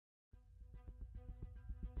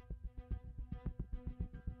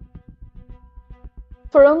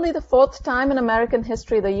For only the fourth time in American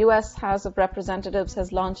history, the U.S. House of Representatives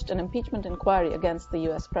has launched an impeachment inquiry against the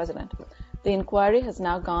U.S. president. The inquiry has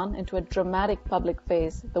now gone into a dramatic public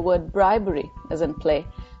phase. The word bribery is in play.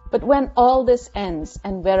 But when all this ends,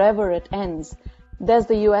 and wherever it ends, there's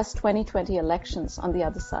the U.S. 2020 elections on the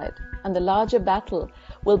other side. And the larger battle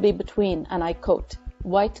will be between, and I quote,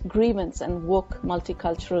 white grievance and woke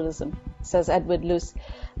multiculturalism, says Edward Luce,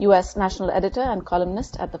 U.S. national editor and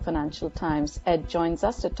columnist at the Financial Times. Ed joins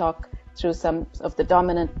us to talk through some of the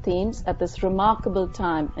dominant themes at this remarkable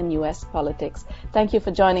time in U.S. politics. Thank you for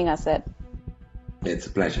joining us, Ed. It's a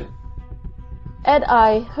pleasure. Ed,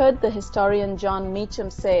 I heard the historian John Meacham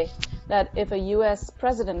say that if a U.S.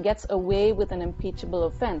 president gets away with an impeachable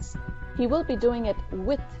offense, he will be doing it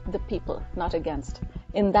with the people, not against.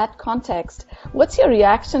 In that context, what's your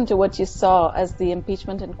reaction to what you saw as the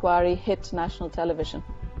impeachment inquiry hit national television?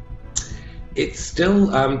 It's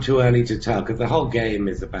still too early to tell, because the whole game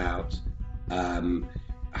is about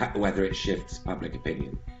whether it shifts public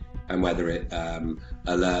opinion and whether it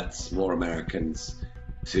alerts more Americans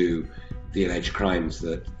to the alleged crimes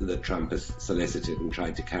that Trump has solicited and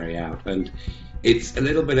tried to carry out. And it's a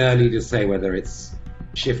little bit early to say whether it's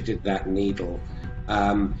shifted that needle.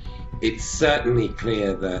 It's certainly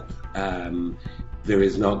clear that there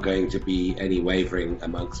is not going to be any wavering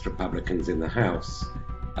amongst Republicans in the House,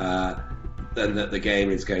 and that the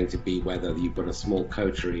game is going to be whether you've got a small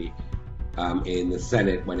coterie in the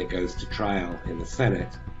Senate when it goes to trial in the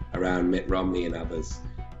Senate around Mitt Romney and others.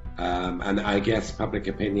 And I guess public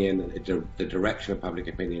opinion, the direction of public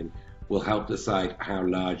opinion, will help decide how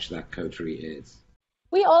large that coterie is.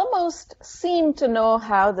 We almost seem to know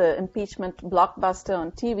how the impeachment blockbuster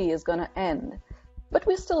on TV is going to end, but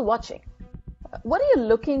we're still watching. What are you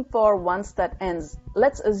looking for once that ends?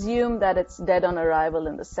 Let's assume that it's dead on arrival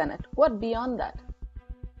in the Senate. What beyond that?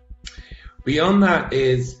 Beyond that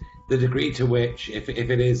is the degree to which, if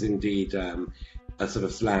it is indeed a sort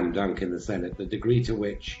of slam dunk in the Senate, the degree to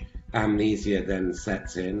which amnesia then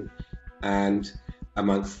sets in, and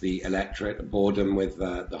amongst the electorate, boredom with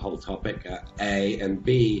the whole topic, A, and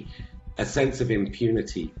B, a sense of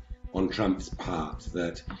impunity on Trump's part,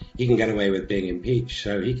 that he can get away with being impeached,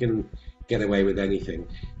 so he can get away with anything.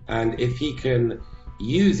 And if he can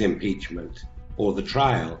use impeachment or the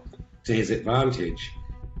trial to his advantage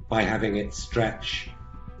by having it stretch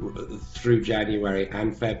through January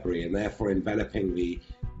and February, and therefore enveloping the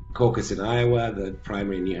caucus in Iowa, the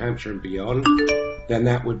primary in New Hampshire and beyond, then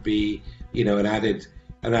that would be, an added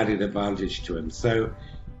advantage to him. So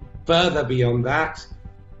further beyond that,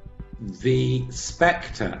 the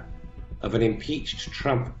spectre of an impeached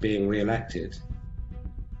Trump being re-elected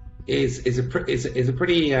is a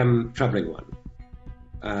pretty troubling one.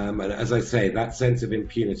 And as I say, that sense of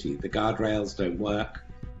impunity, the guardrails don't work.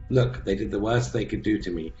 Look, they did the worst they could do to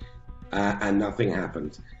me, and nothing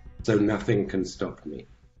happened. So nothing can stop me.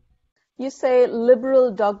 You say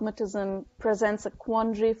liberal dogmatism presents a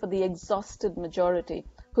quandary for the exhausted majority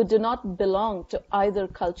who do not belong to either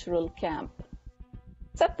cultural camp.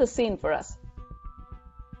 Set the scene for us.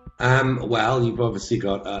 Well, you've obviously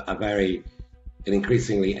got an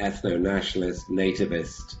increasingly ethno-nationalist,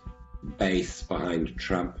 nativist base behind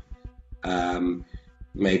Trump.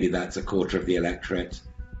 Maybe that's a quarter of the electorate.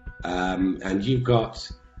 And you've got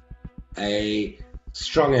a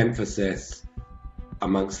strong emphasis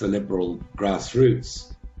amongst the liberal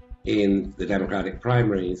grassroots in the Democratic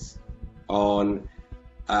primaries on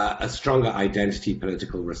a stronger identity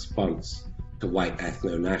political response to white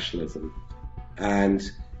ethno-nationalism. And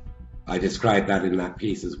I described that in that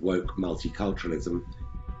piece as woke multiculturalism.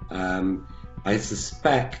 I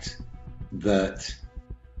suspect that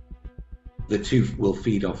the two will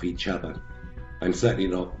feed off each other. I'm certainly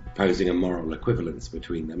not posing a moral equivalence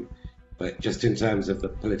between them, but just in terms of the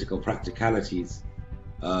political practicalities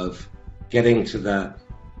of getting to the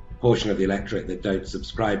portion of the electorate that don't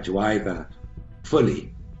subscribe to either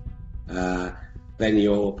fully, then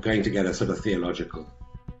you're going to get a sort of theological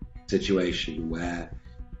situation where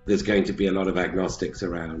there's going to be a lot of agnostics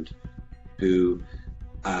around who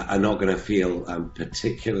are not going to feel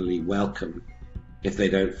particularly welcome if they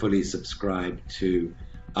don't fully subscribe to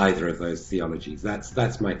either of those theologies.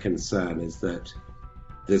 That's my concern, is that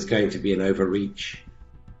there's going to be an overreach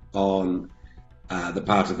on the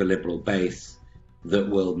part of the liberal base that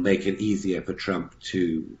will make it easier for Trump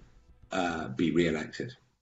to be re-elected.